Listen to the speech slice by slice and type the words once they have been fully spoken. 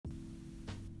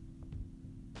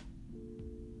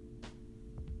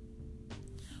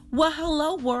Well,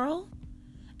 hello, world,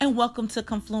 and welcome to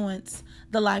Confluence,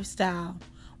 the lifestyle,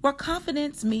 where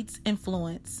confidence meets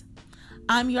influence.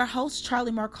 I'm your host,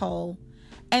 Charlie Marcole,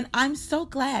 and I'm so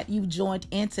glad you joined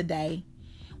in today.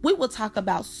 We will talk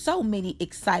about so many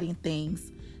exciting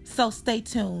things, so stay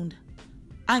tuned.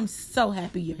 I'm so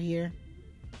happy you're here.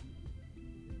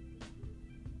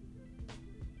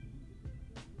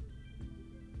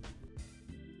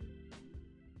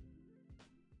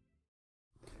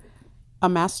 A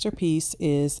masterpiece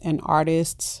is an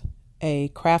artist's, a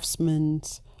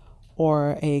craftsman's,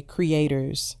 or a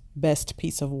creator's best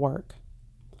piece of work.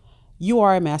 You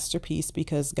are a masterpiece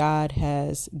because God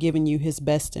has given you his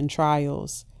best in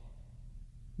trials,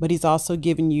 but he's also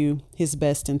given you his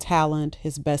best in talent,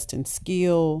 his best in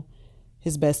skill,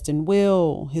 his best in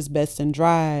will, his best in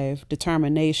drive,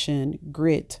 determination,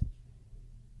 grit.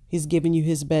 He's given you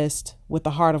his best with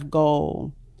a heart of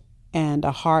gold and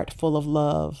a heart full of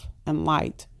love and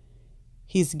light.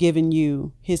 He's given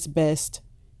you his best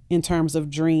in terms of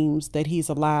dreams that he's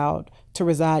allowed to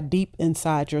reside deep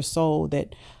inside your soul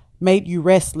that made you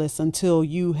restless until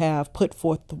you have put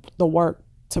forth the work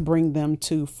to bring them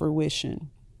to fruition.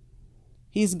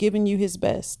 He's given you his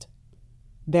best.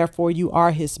 Therefore, you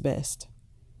are his best.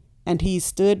 And he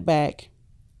stood back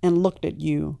and looked at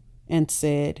you and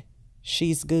said,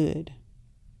 "She's good."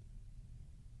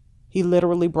 He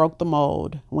literally broke the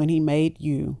mold when he made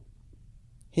you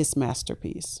his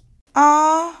masterpiece.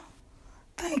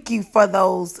 Thank you for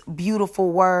those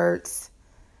beautiful words,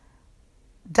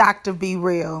 Dr. Be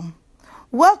Real.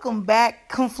 Welcome back,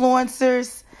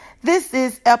 Confluencers. This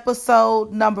is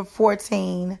episode number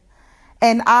 14,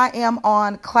 and I am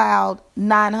on cloud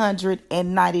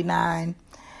 999.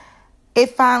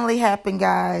 It finally happened,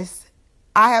 guys.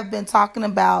 I have been talking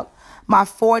about my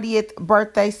 40th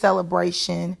birthday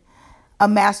celebration, a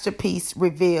masterpiece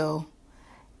reveal.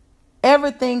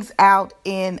 Everything's out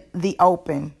in the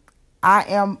open. I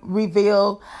am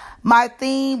revealed. My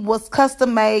theme was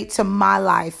custom made to my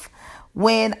life.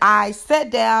 When I sat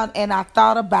down and I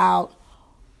thought about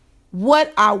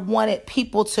what I wanted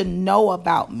people to know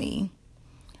about me,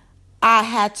 I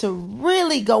had to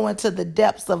really go into the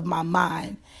depths of my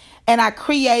mind. And I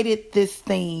created this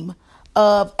theme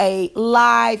of a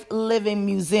live living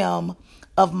museum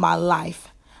of my life.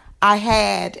 I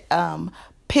had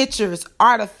pictures,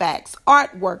 artifacts,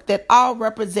 artwork that all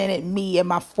represented me in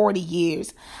my 40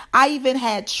 years. I even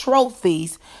had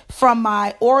trophies from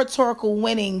my oratorical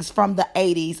winnings from the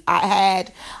 80s. I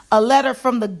had a letter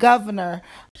from the governor.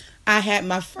 I had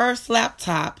my first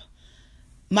laptop,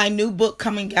 my new book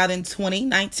coming out in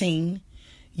 2019,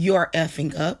 You're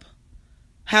Effing Up,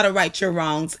 How to Right Your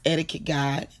Wrongs Etiquette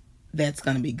Guide. That's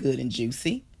going to be good and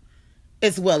juicy,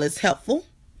 as well as helpful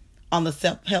on the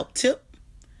self-help tip.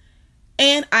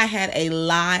 And I had a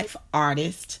live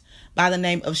artist by the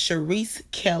name of Sharice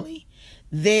Kelly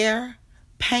there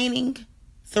painting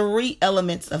 3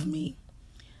 elements of me: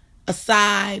 a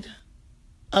side,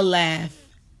 a laugh,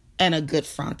 and a good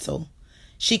frontal.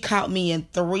 She caught me in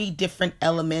 3 different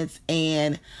elements.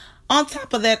 And on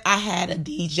top of that, I had a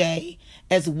DJ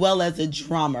as well as a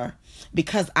drummer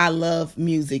because I love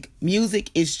music. Music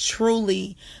is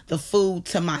truly the food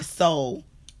to my soul.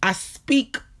 I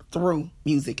speak through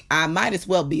music. I might as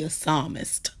well be a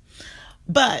psalmist.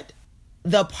 But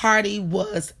the party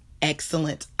was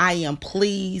excellent. I am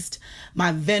pleased.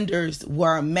 My vendors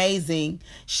were amazing.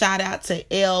 Shout out to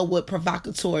Elwood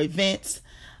Provocateur Events,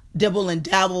 Dibble and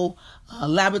Dabble,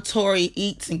 Laboratory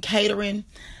Eats and Catering,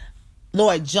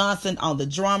 Lloyd Johnson on the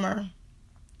drummer,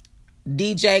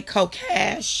 DJ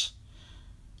Kokash,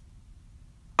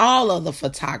 all of the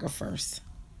photographers.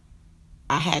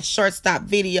 I had Shortstop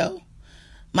Video,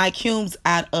 Mike Humes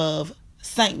out of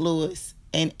St. Louis,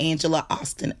 and Angela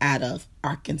Austin out of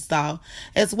Arkansas,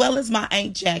 as well as my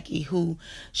Aunt Jackie, who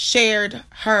shared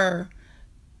her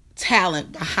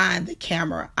talent behind the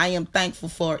camera. I am thankful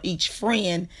for each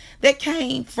friend that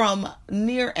came from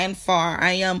near and far.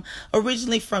 I am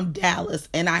originally from Dallas,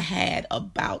 and I had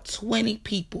about 20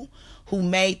 people who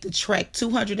made the trek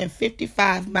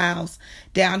 255 miles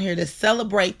down here to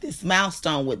celebrate this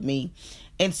milestone with me.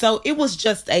 And so it was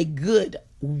just a good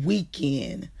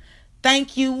weekend.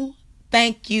 Thank you,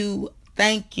 thank you,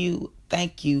 thank you,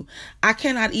 thank you. I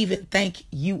cannot even thank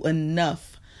you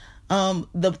enough.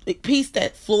 The piece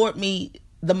that floored me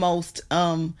the most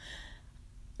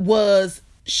was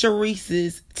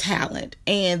Sharice's talent.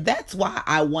 And that's why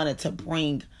I wanted to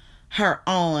bring her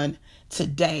on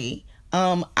today.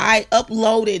 I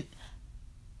uploaded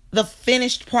the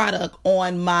finished product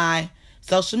on my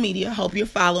social media. Hope you're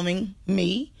following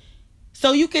me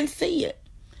so you can see it.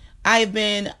 I've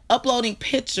been uploading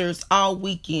pictures all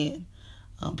weekend.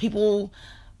 People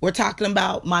were talking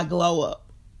about my glow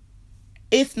up.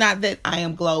 It's not that I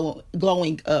am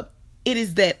glowing up. It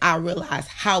is that I realize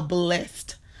how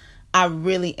blessed I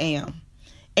really am.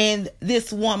 And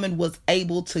this woman was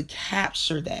able to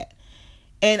capture that.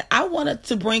 And I wanted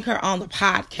to bring her on the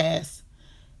podcast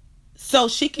so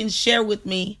she can share with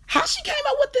me how she came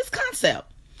up with this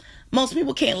concept. Most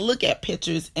people can't look at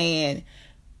pictures and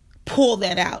pull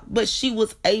that out, but she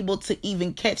was able to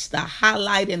even catch the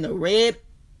highlight in the red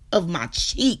of my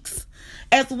cheeks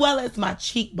as well as my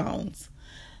cheekbones.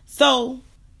 So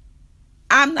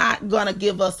I'm not going to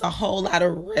give us a whole lot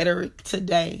of rhetoric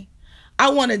today. I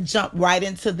want to jump right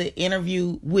into the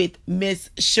interview with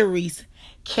Miss Cherise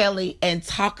Kelly and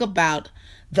talk about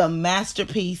the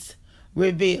masterpiece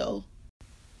reveal.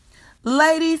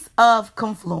 Ladies of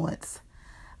Confluence,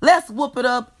 let's whoop it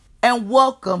up and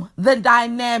welcome the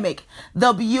dynamic,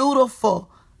 the beautiful,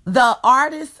 the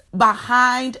artist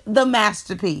behind the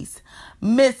masterpiece,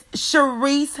 Miss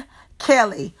Cherise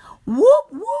Kelly.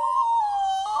 Whoop,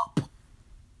 whoop.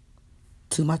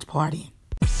 Too much partying.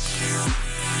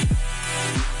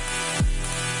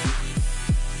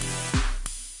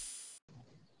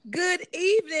 Good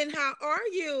evening. How are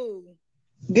you?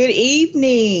 Good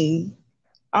evening.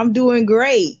 I'm doing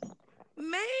great.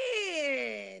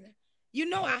 Man, you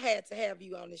know I had to have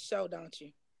you on the show, don't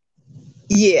you?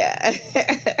 Yeah.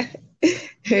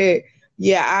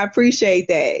 Yeah, I appreciate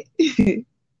that.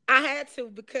 I had to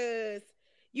because,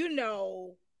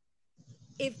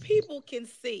 if people can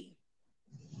see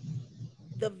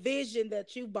the vision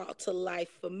that you brought to life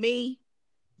for me,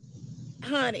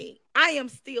 honey, I am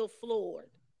still floored.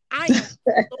 I am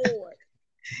floored.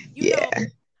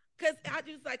 Because I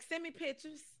just send me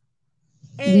pictures.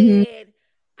 And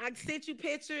I sent you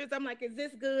pictures. I'm like, is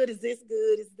this good? Is this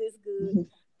good? Is this good? Mm-hmm.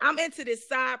 I'm into this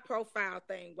side profile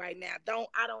thing right now.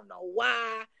 I don't know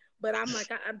why, but I'm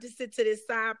like, I'm just into this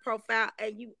side profile,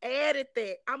 and you added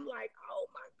that. I'm like, oh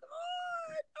my God,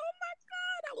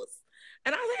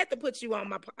 and I had to put you on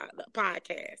my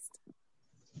podcast.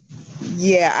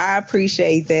 Yeah, I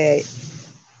appreciate that.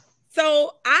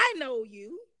 So I know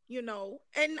you,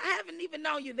 and I haven't even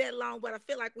known you that long, but I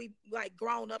feel like we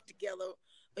grown up together,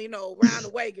 around the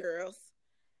way, girls.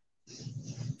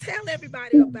 Tell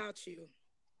everybody about you.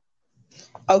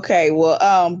 Okay,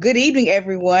 well, good evening,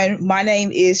 everyone. My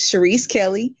name is Cherise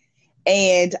Kelly,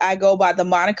 and I go by the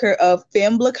moniker of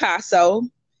Femme Blacasso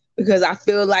because I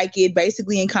feel like it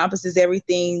basically encompasses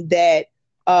everything that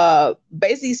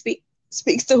basically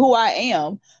speaks to who I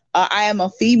am. I am a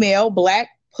female Black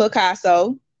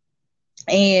Picasso,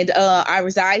 and I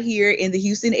reside here in the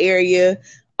Houston area.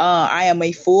 I am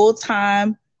a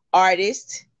full-time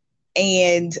artist,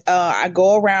 and I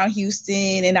go around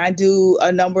Houston and I do a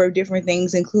number of different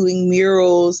things, including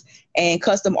murals and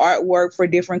custom artwork for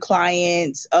different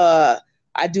clients.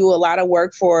 I do a lot of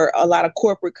work for a lot of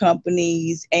corporate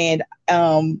companies, and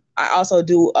I also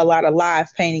do a lot of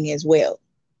live painting as well.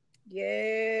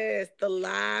 Yes, the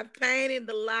live painting.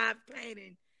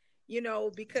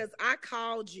 Because I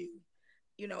called you,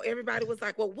 everybody was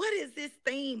like, well, what is this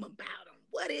theme about them?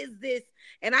 What is this?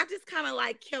 And I just kind of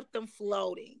kept them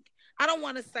floating. I don't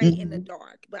want to say in the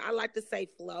dark, but I like to say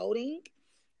floating.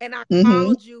 And I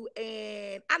called you,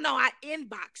 and I know I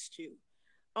inboxed you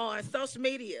on social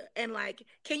media and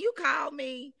can you call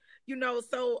me?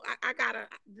 So I got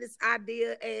this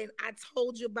idea, and I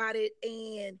told you about it,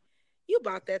 and you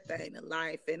brought that thing to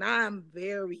life. And I'm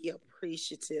very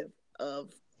appreciative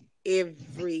of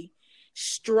every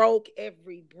stroke,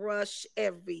 every brush,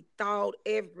 every thought,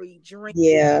 every dream.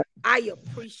 Yeah. I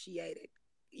appreciate it.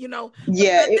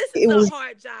 Yeah, this is a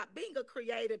hard job. Being a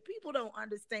creator, people don't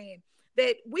understand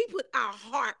that we put our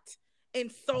heart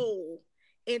and soul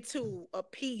into a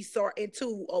piece or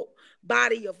into a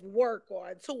body of work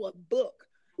or into a book,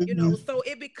 so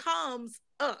it becomes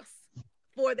us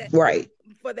for that, right,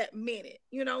 for that minute,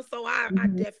 so I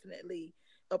definitely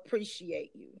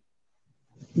appreciate you.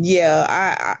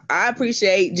 Yeah, I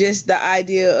appreciate just the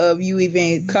idea of you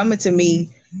even coming to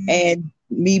me and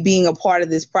me being a part of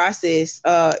this process.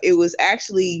 It was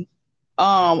actually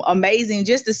amazing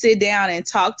just to sit down and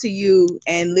talk to you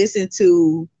and listen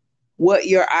to what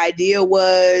your idea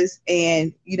was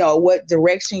and, what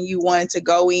direction you wanted to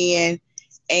go in,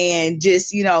 and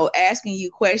just, asking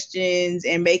you questions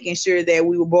and making sure that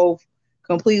we were both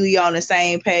completely on the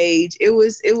same page. It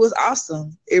was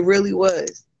awesome. It really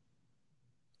was.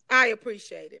 I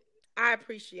appreciate it.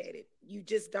 You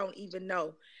just don't even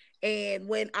know. And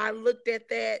when I looked at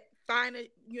that final,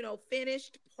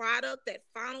 finished product, that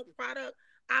final product,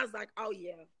 I was like, oh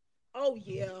yeah,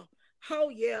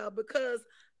 because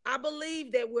I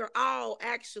believe that we're all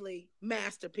actually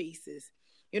masterpieces.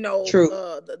 True.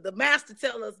 The master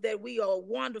tell us that we are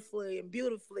wonderfully and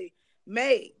beautifully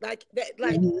made, like that.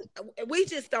 Like we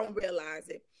just don't realize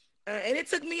it, and it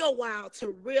took me a while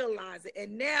to realize it,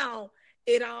 and now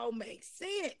it all makes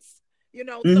sense.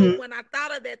 So when I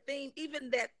thought of that theme,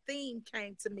 even that theme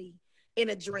came to me in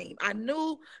a dream. I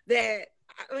knew that.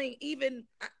 I mean, even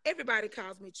everybody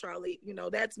calls me Charlie.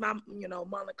 That's my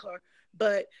moniker,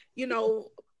 but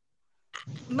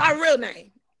my real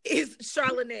name is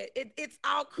Charlotte. It's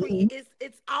all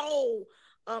it's all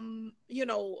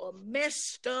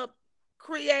meshed up,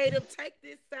 creative. Take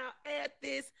this out, add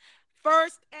this,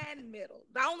 first and middle.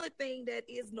 The only thing that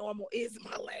is normal is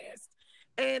my last.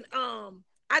 And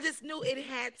I just knew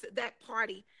that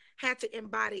party had to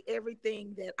embody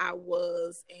everything that I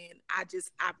was, and I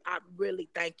really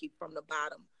thank you from the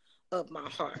bottom of my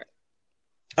heart.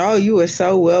 Oh, you are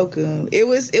so welcome. It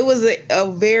was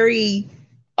a very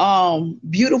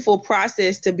beautiful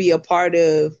process to be a part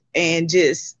of, and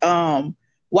just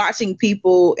watching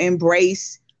people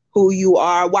embrace who you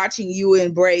are, watching you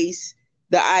embrace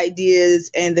the ideas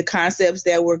and the concepts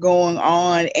that were going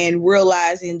on, and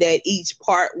realizing that each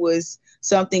part was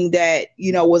something that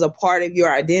was a part of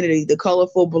your identity. The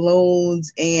colorful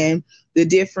balloons and the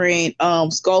different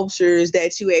sculptures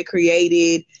that you had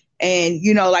created, and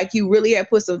like you really had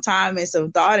put some time and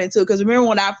some thought into it. Because remember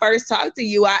when I first talked to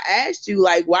you, I asked you,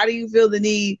 like, why do you feel the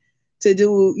need to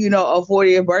do a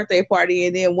 40th birthday party?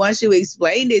 And then once you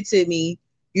explained it to me,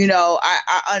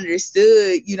 I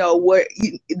understood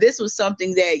this was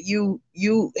something that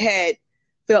you had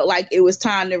felt like it was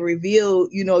time to reveal,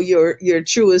 your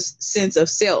truest sense of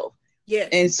self. Yeah.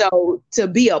 And so to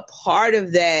be a part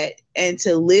of that, and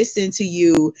to listen to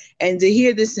you, and to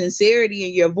hear the sincerity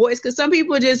in your voice, because some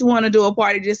people just want to do a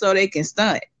party just so they can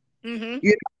stunt. Mm-hmm.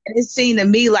 And it seemed to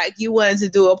me like you wanted to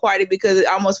do a party because it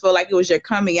almost felt like it was your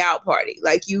coming out party.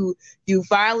 Like you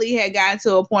finally had gotten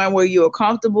to a point where you were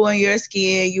comfortable in your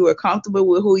skin, you were comfortable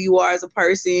with who you are as a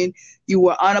person, you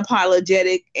were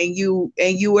unapologetic, and you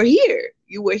were here.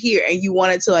 You were here, and you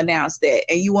wanted to announce that,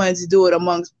 and you wanted to do it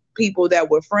amongst people that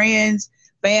were friends,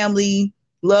 family,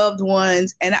 loved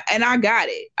ones, and I got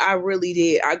it. I really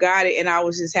did. I got it, and I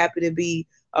was just happy to be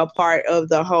a part of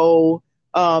the whole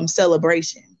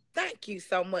celebration. Thank you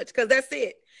so much, because that's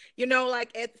it.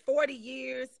 Like at 40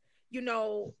 years,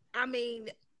 I mean,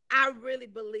 I really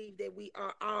believe that we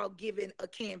are all given a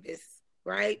canvas,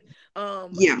 right?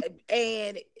 Yeah.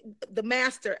 And the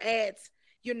master adds,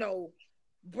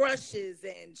 brushes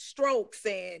and strokes,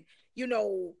 and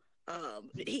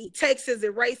he takes his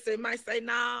eraser and might say,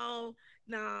 no,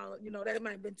 that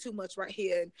might have been too much right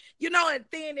here, and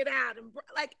thin it out, and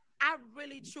like I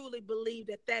really truly believe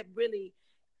that really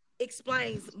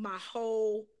explains my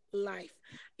whole life.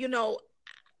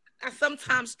 I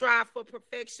sometimes strive for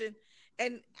perfection,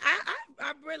 and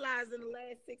I've realized in the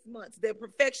last 6 months that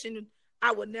perfection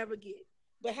I will never get.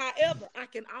 But however, I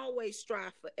can always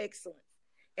strive for excellence.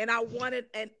 And I wanted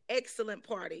an excellent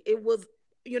party. It was,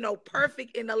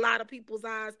 perfect in a lot of people's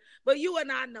eyes. But you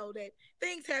and I know that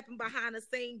things happen behind the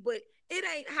scene, but it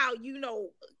ain't how you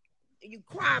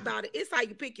cry about it. It's how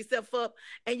you pick yourself up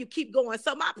and you keep going.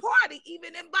 So my party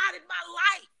even embodied my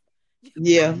life.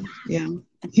 Yeah,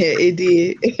 it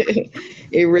did.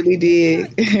 It really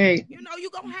did. You're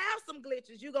going to have some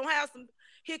glitches. You're going to have some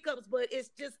hiccups, but it's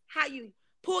just how you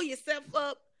pull yourself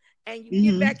up and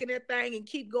you get back in that thing and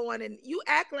keep going. And you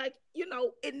act like,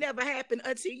 it never happened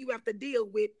until you have to deal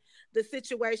with the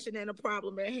situation and the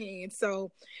problem at hand.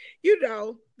 So,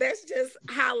 that's just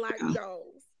how life goes.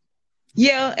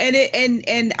 Yeah,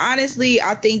 and honestly,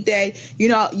 I think that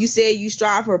you said you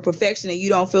strive for perfection and you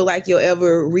don't feel like you'll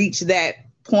ever reach that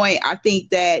point. I think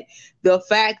that the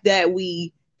fact that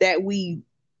we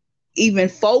even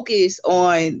focus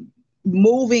on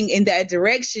moving in that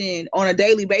direction on a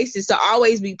daily basis, to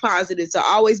always be positive, to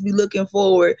always be looking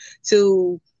forward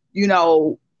to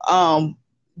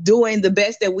doing the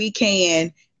best that we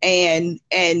can, and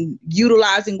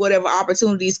utilizing whatever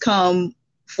opportunities come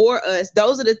for us.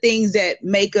 Those are the things that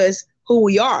make us who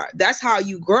we are. That's how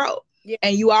you grow. Yeah.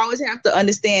 And you always have to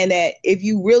understand that if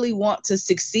you really want to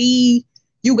succeed,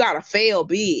 you got to fail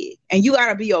big, and you got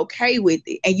to be okay with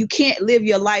it. And you can't live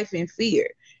your life in fear.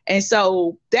 And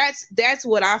so that's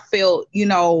what I felt,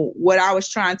 what I was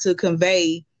trying to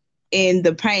convey in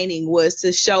the painting, was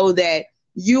to show that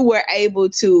you were able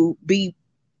to be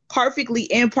perfectly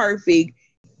imperfect.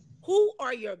 Who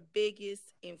are your biggest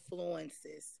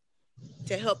influences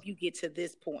to help you get to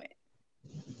this point?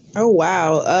 Oh,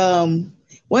 wow.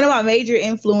 One of my major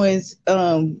influence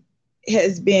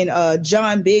has been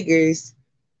John Biggers.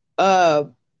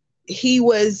 He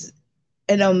was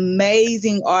an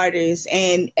amazing artist,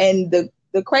 and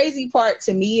the crazy part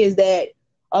to me is that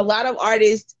a lot of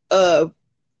artists,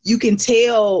 you can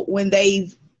tell when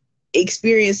they've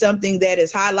experienced something that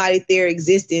has highlighted their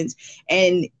existence,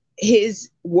 and his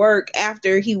work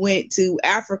after he went to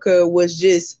Africa was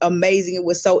just amazing. It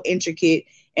was so intricate,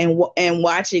 and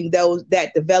watching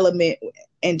that development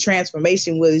and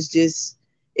transformation was just,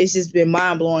 it's just been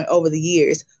mind blowing over the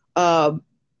years.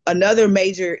 Another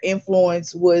major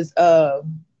influence was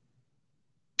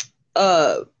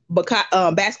Basquiat,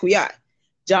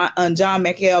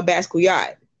 Jean-Michel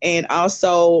Basquiat, and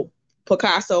also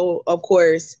Picasso, of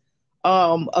course.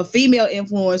 A female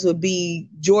influence would be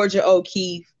Georgia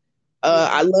O'Keeffe.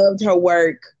 I loved her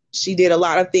work. She did a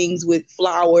lot of things with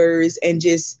flowers, and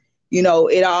just, you know,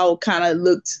 it all kind of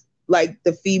looked like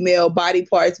the female body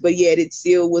parts, but yet it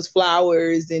still was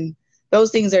flowers. And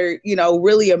those things are, you know,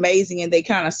 really amazing, and they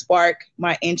kind of spark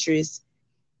my interest.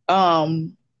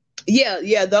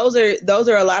 Yeah, those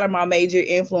are a lot of my major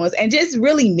influence, and just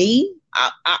really me.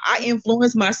 I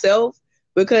influence myself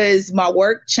because my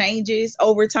work changes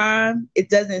over time. It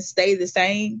doesn't stay the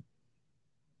same.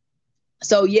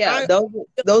 So yeah,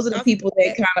 those are the people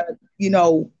that kind of, you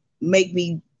know, make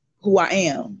me who I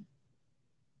am.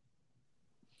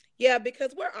 Yeah,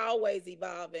 because we're always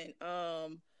evolving.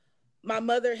 My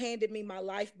mother handed me my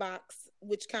life box,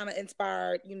 which kind of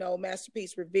inspired, you know,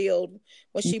 Masterpiece Revealed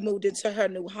when she moved into her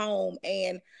new home.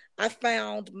 And I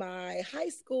found my high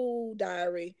school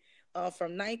diary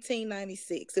from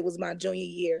 1996. It was my junior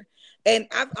year. And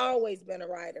I've always been a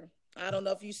writer. I don't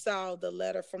know if you saw the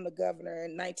letter from the governor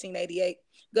in 1988,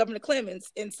 Governor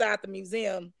Clemens, inside the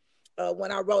museum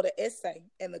when I wrote an essay,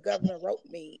 and the governor wrote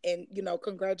me and, you know,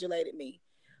 congratulated me.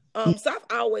 So I've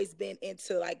always been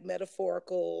into like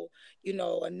metaphorical, you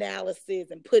know, analysis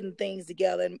and putting things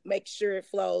together and make sure it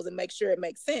flows and make sure it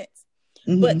makes sense.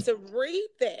 Mm-hmm. But to read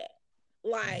that,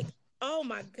 like, oh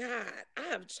my God, I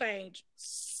have changed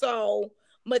so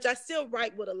much. I still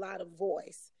write with a lot of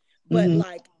voice, but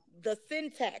like the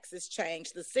syntax has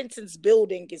changed. The sentence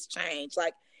building has changed.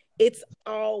 Like, it's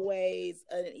always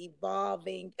an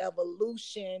evolving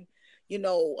evolution, you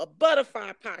know, a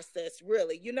butterfly process,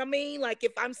 really. You know what I mean? Like,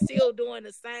 if I'm still doing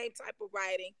the same type of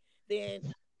writing,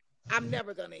 then I'm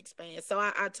never going to expand. So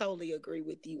I totally agree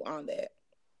with you on that.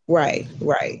 Right.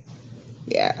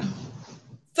 Yeah.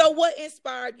 So what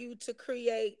inspired you to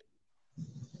create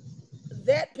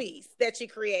that piece that you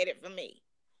created for me?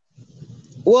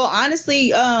 Well, honestly,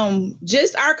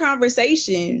 just our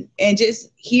conversation and just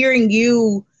hearing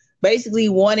you basically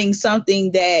wanting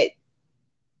something that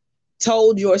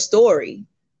told your story,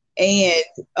 and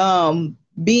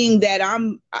being that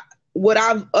what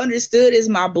I've understood is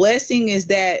my blessing is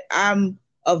that I'm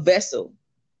a vessel.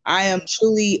 I am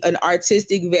truly an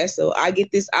artistic vessel. I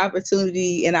get this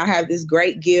opportunity, and I have this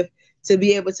great gift to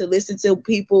be able to listen to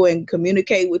people and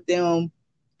communicate with them,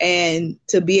 and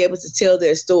to be able to tell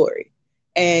their story,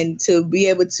 and to be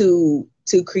able to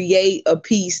create a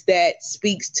piece that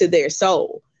speaks to their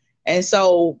soul. And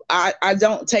so I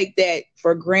don't take that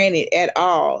for granted at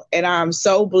all. And I'm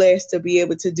so blessed to be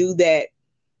able to do that.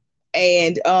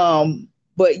 And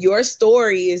but your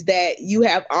story is that you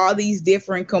have all these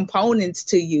different components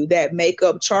to you that make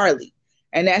up Charlie.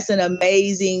 And that's an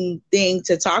amazing thing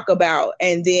to talk about.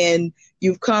 And then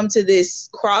you've come to this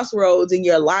crossroads in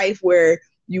your life where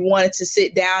you wanted to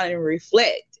sit down and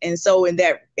reflect. And so in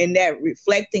that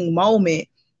reflecting moment,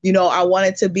 you know, I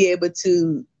wanted to be able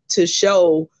to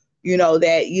show, you know,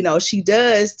 that, you know, she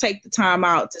does take the time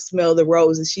out to smell the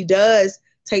roses. She does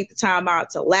take the time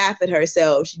out to laugh at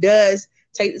herself. She does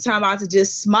take the time out to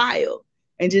just smile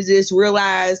and to just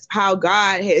realize how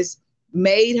God has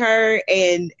made her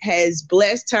and has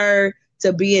blessed her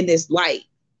to be in this light.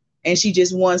 And she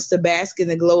just wants to bask in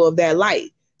the glow of that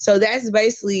light. So that's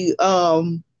basically,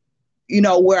 you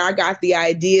know, where I got the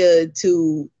idea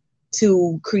to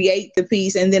create the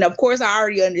piece. And then, of course, I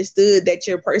already understood that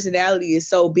your personality is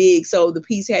so big. So the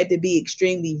piece had to be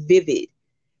extremely vivid.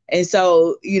 And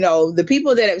so, you know, the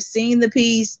people that have seen the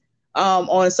piece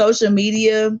on social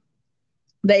media,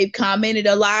 they've commented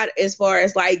a lot as far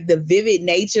as like the vivid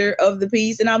nature of the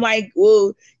piece. And I'm like,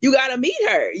 well, you got to meet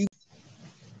her.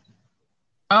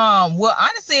 Well,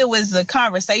 honestly, it was the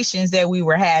conversations that we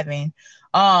were having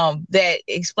that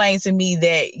explained to me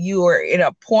that you were at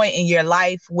a point in your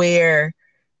life where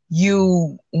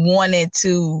you wanted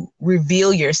to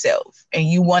reveal yourself and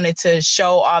you wanted to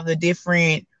show all the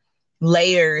different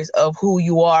layers of who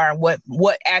you are and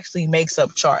what actually makes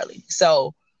up Charlie.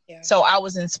 So I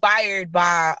was inspired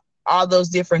by all those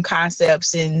different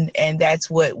concepts, and that's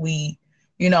what we,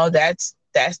 you know, that's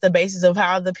the basis of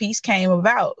how the piece came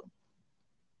about.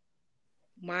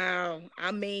 Wow.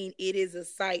 I mean, it is a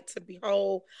sight to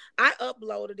behold. I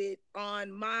uploaded it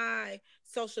on my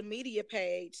social media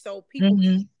page so people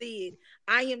can Mm-hmm. see it.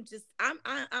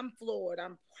 I'm floored.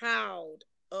 I'm proud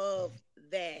of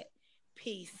that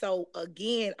piece. So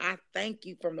again, I thank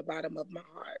you from the bottom of my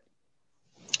heart.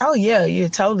 Oh yeah, you're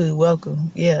totally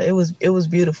welcome. Yeah, it was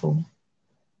beautiful.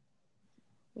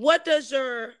 What does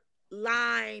your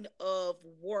line of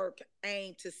work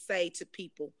aim to say to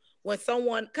people when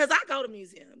someone? Because I go to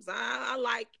museums, I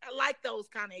like those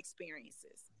kind of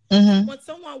experiences. So Mm-hmm. when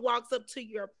someone walks up to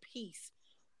your piece,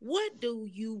 what do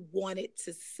you want it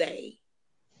to say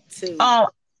to Um,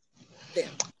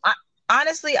 them? I,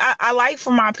 honestly, I like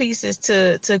for my pieces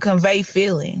to convey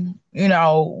feeling. You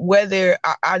know, whether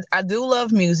I do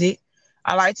love music.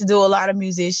 I like to do a lot of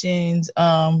musicians,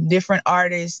 different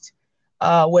artists,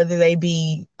 whether they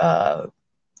be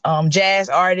jazz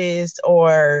artists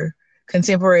or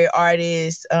contemporary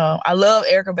artists. I love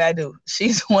Erica Badu.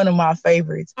 She's one of my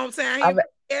favorites. I'm saying, I've,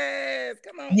 yes,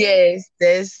 come on, Eric. yes,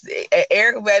 that's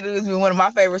Erica Badu has been one of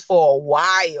my favorites for a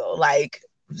while, like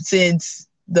since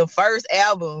the first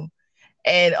album.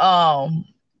 And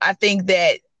I think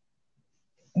that,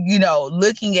 you know,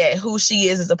 looking at who she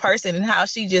is as a person and how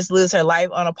she just lives her life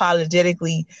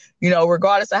unapologetically, you know,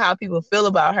 regardless of how people feel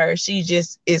about her, she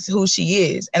just is who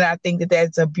she is. And I think that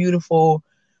that's a beautiful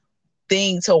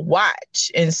thing to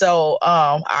watch. And so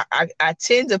I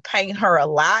tend to paint her a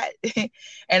lot.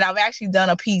 And I've actually done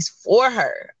a piece for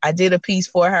her. I did a piece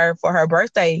for her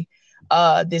birthday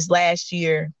this last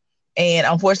year. And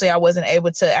unfortunately I wasn't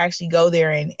able to actually go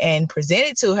there and present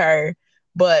it to her.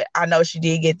 But I know she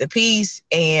did get the piece,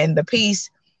 and the piece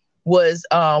was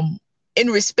in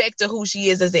respect to who she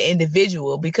is as an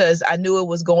individual, because I knew it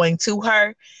was going to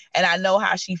her, and I know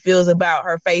how she feels about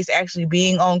her face actually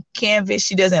being on canvas.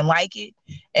 She doesn't like it.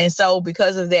 And so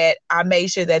because of that, I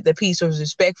made sure that the piece was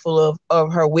respectful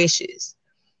of her wishes.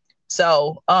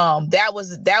 So that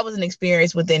was an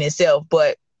experience within itself.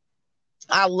 But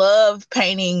I love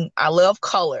painting. I love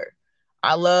color.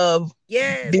 I love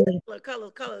Yes, being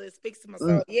color. It speaks to my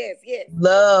soul. Yes, yes.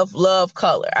 love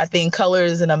color. I think color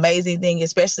is an amazing thing,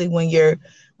 especially when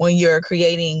you're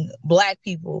creating black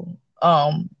people.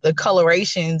 The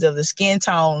colorations of the skin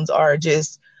tones are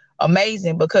just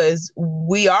amazing because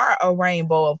we are a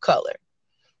rainbow of color.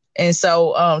 And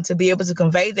so to be able to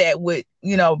convey that with,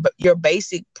 you know, your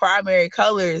basic primary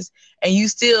colors, and you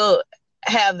still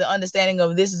have the understanding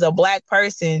of this is a black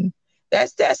person,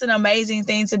 that's an amazing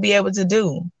thing to be able to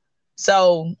do.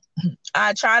 So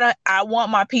I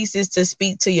want my pieces to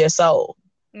speak to your soul.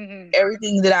 Mm-hmm.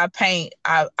 Everything that I paint,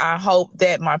 I hope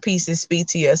that my pieces speak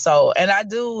to your soul. And I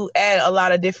do add a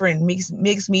lot of different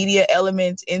mixed media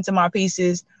elements into my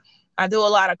pieces. I do a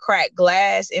lot of cracked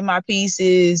glass in my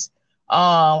pieces.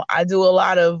 I do a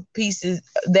lot of pieces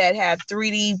that have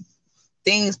 3D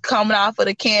things coming off of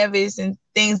the canvas and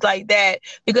things like that,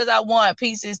 because I want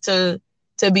pieces to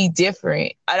be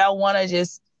different. I don't want to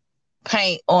just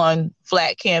paint on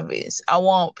flat canvas. I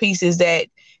want pieces that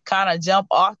kind of jump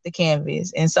off the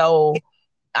canvas. And so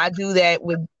I do that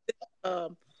with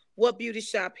What beauty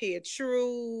shop here?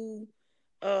 True.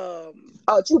 Um.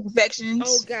 True Oh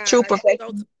Perfections. God, True I gotta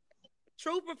go Perfection. to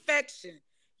True Perfection.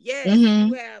 Yes, Mm-hmm.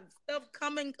 you have stuff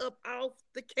coming up off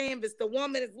the canvas. The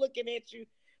woman is looking at you,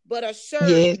 but a shirt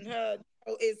Yes. and her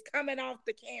is coming off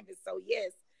the canvas. So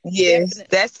yes, Yes. definitely.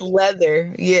 That's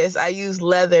leather. Yes, I use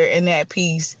leather in that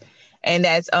piece. And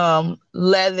that's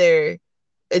leather.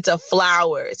 It's a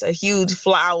flower. It's a huge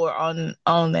flower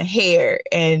on the hair,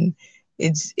 and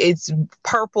it's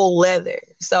purple leather.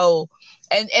 So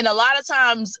and a lot of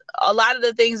times, a lot of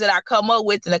the things that I come up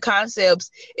with and the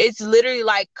concepts, it's literally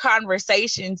like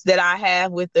conversations that I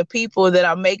have with the people that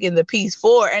I'm making the piece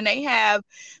for, and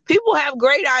people have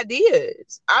great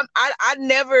ideas. I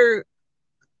never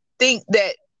think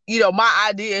that, you know, my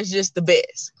idea is just the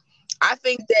best. I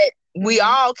think that we Mm-hmm.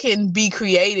 all can be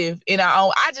creative in our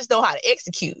own. I just know how to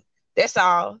execute. That's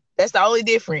all. That's the only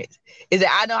difference, is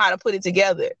that I know how to put it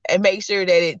together and make sure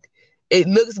that it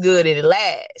looks good and it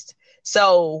lasts.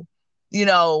 So, you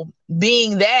know,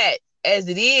 being that as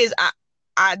it is,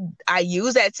 I I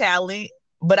use that talent,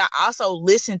 but I also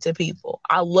listen to people.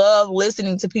 I love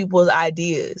listening to people's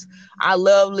ideas. I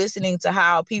love listening to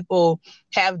how people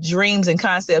have dreams and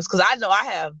concepts, because I know I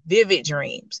have vivid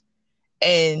dreams,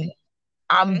 and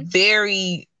I'm Mm-hmm.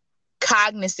 very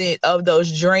cognizant of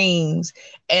those dreams,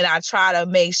 and I try to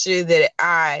make sure that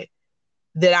I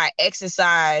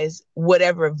exercise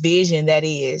whatever vision that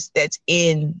is that's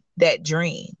in that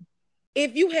dream.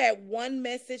 If you had one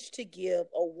message to give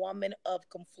a woman of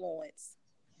confluence,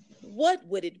 what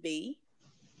would it be?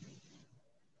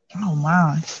 Oh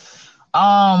my.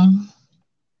 Um,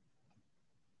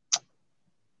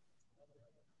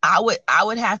 I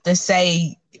would have to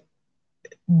say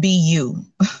be you.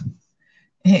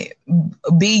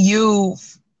 Be you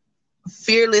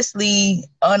fearlessly,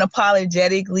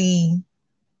 unapologetically,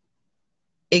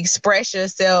 express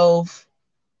yourself.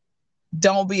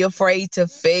 Don't be afraid to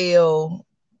fail.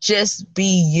 Just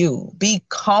be you. Be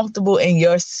comfortable in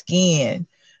your skin.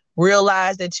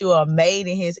 Realize that you are made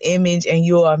in his image and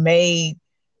you are made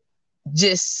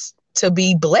just to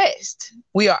be blessed.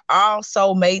 We are all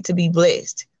so made to be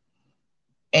blessed.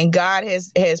 And God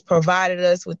has provided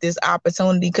us with this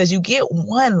opportunity because you get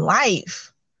one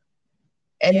life.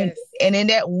 And, yes. And in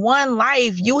that one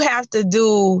life, you have to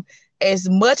do as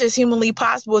much as humanly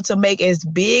possible to make as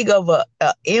big of a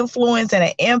influence and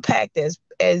an impact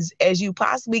as you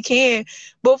possibly can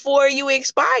before you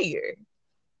expire.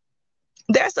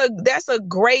 That's a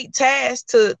great task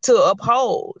to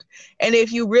uphold. And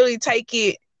if you really take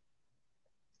it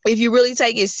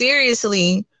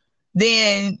seriously,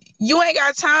 then you ain't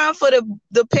got time for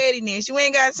the pettiness. You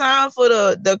ain't got time for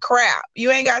the crap.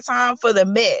 You ain't got time for the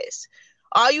mess.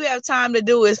 All you have time to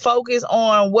do is focus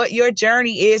on what your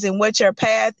journey is and what your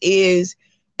path is,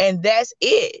 and that's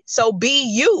it. So be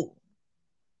you.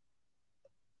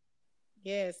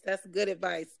 Yes, that's good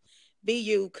advice. Be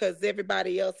you, because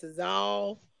everybody else is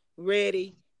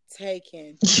already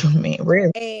taken. You mean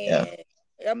really? And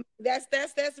yeah.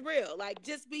 That's real. Like,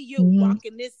 just be you. Walk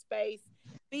in this space.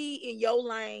 Be in your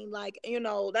lane. Like,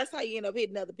 that's how you end up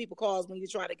hitting other people's cars when you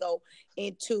try to go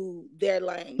into their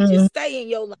lane. Just stay in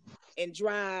your lane and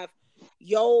drive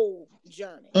your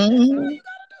journey. That's all you gotta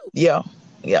do. Yeah.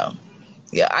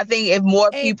 I think if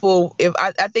more people,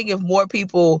 I think if more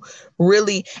people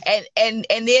really, and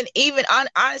then even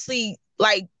honestly,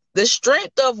 like the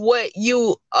strength of what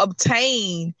you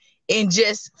obtain in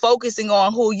just focusing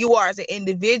on who you are as an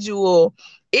individual,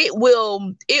 it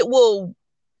will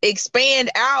expand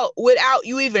out without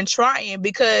you even trying,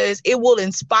 because it will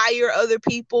inspire other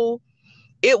people.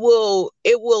 It will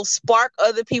spark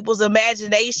other people's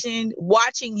imagination.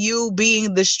 Watching you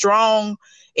being the strong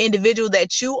individual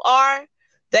that you are,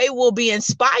 they will be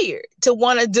inspired to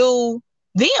want to do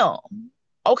them.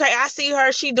 Okay, I see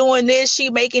her, she doing this, she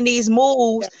making these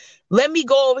moves. Yeah. Let me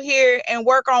go over here and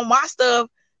work on my stuff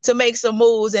to make some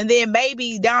moves. And then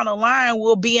maybe down the line,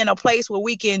 we'll be in a place where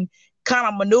we can kind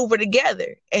of maneuver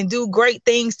together and do great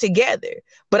things together.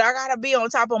 But I got to be on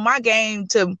top of my game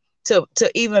to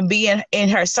even be in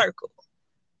her circle.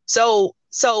 So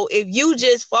if you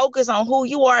just focus on who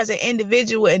you are as an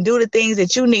individual and do the things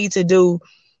that you need to do,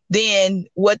 then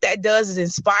what that does is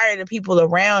inspire the people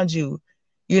around you.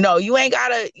 You ain't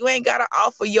gotta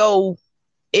offer your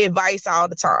advice all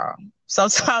the time.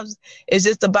 Sometimes it's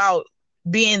just about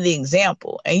being the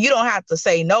example, and you don't have to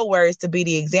say no words to be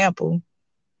the example.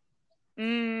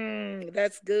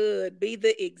 That's good. Be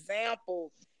the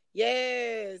example.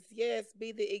 Yes,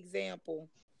 be the example.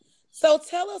 So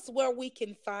tell us where we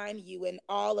can find you in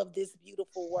all of this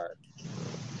beautiful work.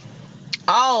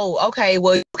 Oh, okay.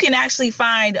 Well, you can actually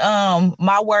find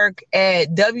my work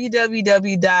at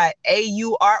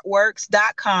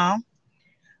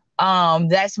www.auartworks.com.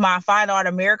 That's my Fine Art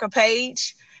America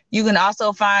page. You can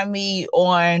also find me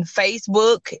on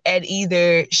Facebook at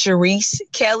either Charis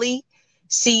Kelley,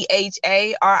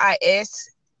 CharisKelley,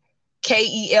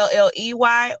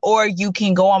 or you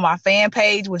can go on my fan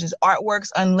page, which is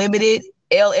Artworks Unlimited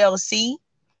LLC.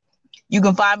 You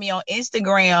can find me on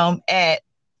Instagram at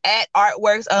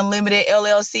Artworks Unlimited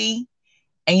LLC.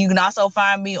 And you can also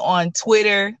find me on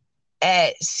Twitter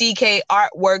at CK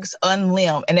Artworks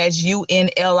Unlim, and that's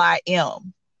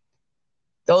UNLIM.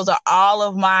 Those are all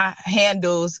of my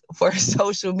handles for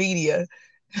social media.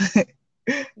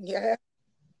 Yeah.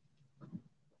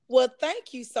 Well,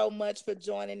 thank you so much for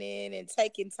joining in and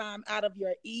taking time out of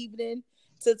your evening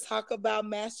to talk about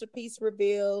Masterpiece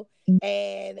Reveal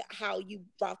and how you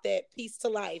brought that piece to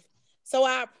life. So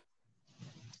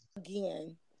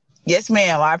again. Yes,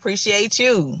 ma'am. I appreciate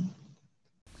you.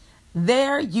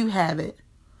 There you have it.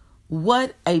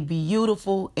 What a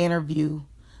beautiful interview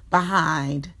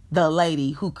behind the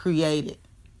lady who created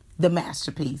the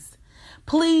masterpiece.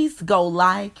 Please go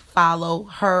follow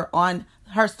her on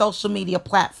her social media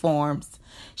platforms.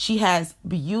 She has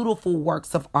beautiful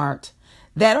works of art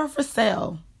that are for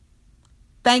sale.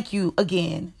 Thank you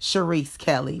again, Charis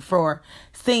Kelley, for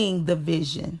seeing the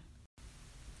vision.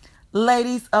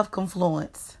 Ladies of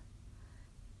Confluence,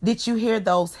 did you hear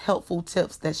those helpful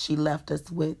tips that she left us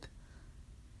with?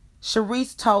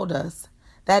 Charis told us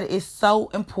that it is so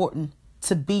important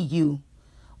to be you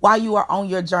while you are on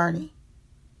your journey.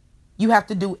 You have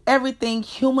to do everything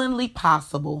humanly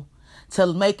possible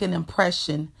to make an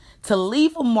impression, to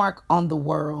leave a mark on the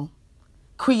world.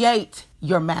 Create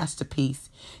your masterpiece.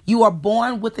 You are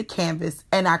born with a canvas,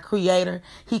 and our Creator,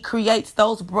 He creates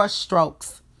those brush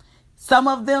strokes. Some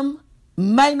of them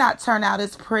may not turn out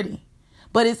as pretty,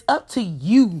 but it's up to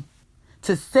you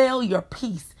to sell your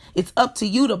piece. It's up to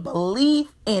you to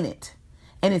believe in it.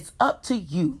 And it's up to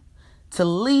you to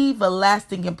leave a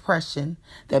lasting impression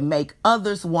that make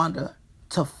others wonder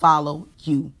to follow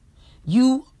you.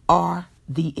 You are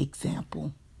the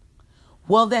example.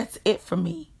 Well, that's it for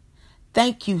me.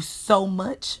 Thank you so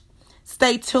much.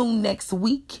 Stay tuned next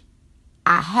week.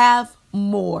 I have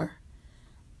more.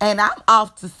 And I'm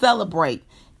off to celebrate.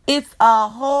 It's a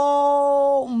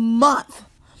whole month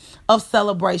of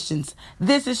celebrations.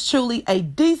 This is truly a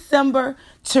December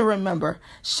to remember.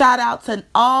 Shout out to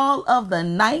all of the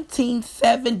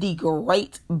 1970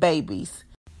 great babies.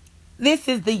 This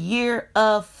is the year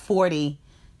of 40.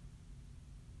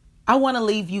 I want to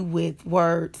leave you with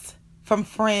words from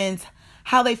friends,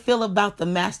 how they feel about the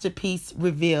masterpiece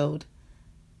revealed.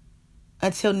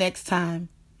 Until next time,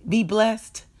 be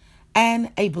blessed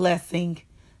and a blessing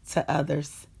to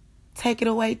others. Take it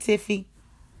away, Tiffy.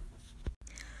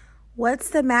 What's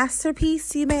the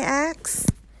masterpiece, you may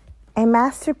ask? A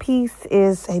masterpiece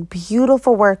is a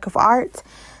beautiful work of art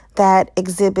that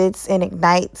exhibits and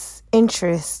ignites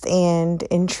interest and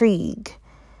intrigue.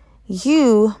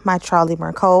 You, my Charlie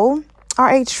Mercole,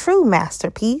 are a true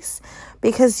masterpiece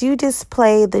because you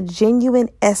display the genuine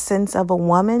essence of a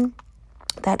woman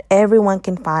that everyone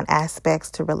can find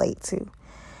aspects to relate to.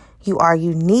 You are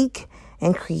unique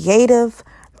and creative,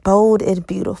 bold and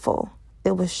beautiful.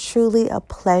 It was truly a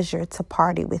pleasure to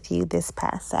party with you this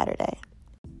past Saturday.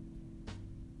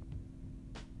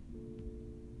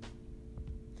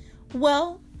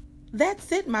 Well,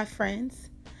 that's it, my friends.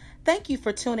 Thank you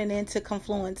for tuning in to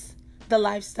Confluence, the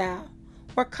lifestyle,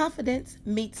 where confidence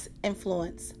meets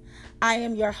influence. I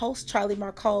am your host, Charlie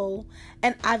Mercole,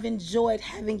 and I've enjoyed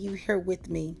having you here with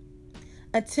me.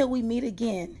 Until we meet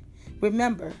again,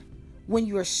 remember, when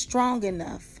you are strong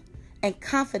enough and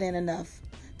confident enough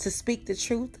to speak the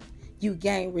truth, you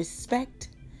gain respect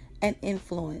and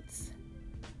influence.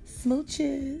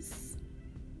 Smooches.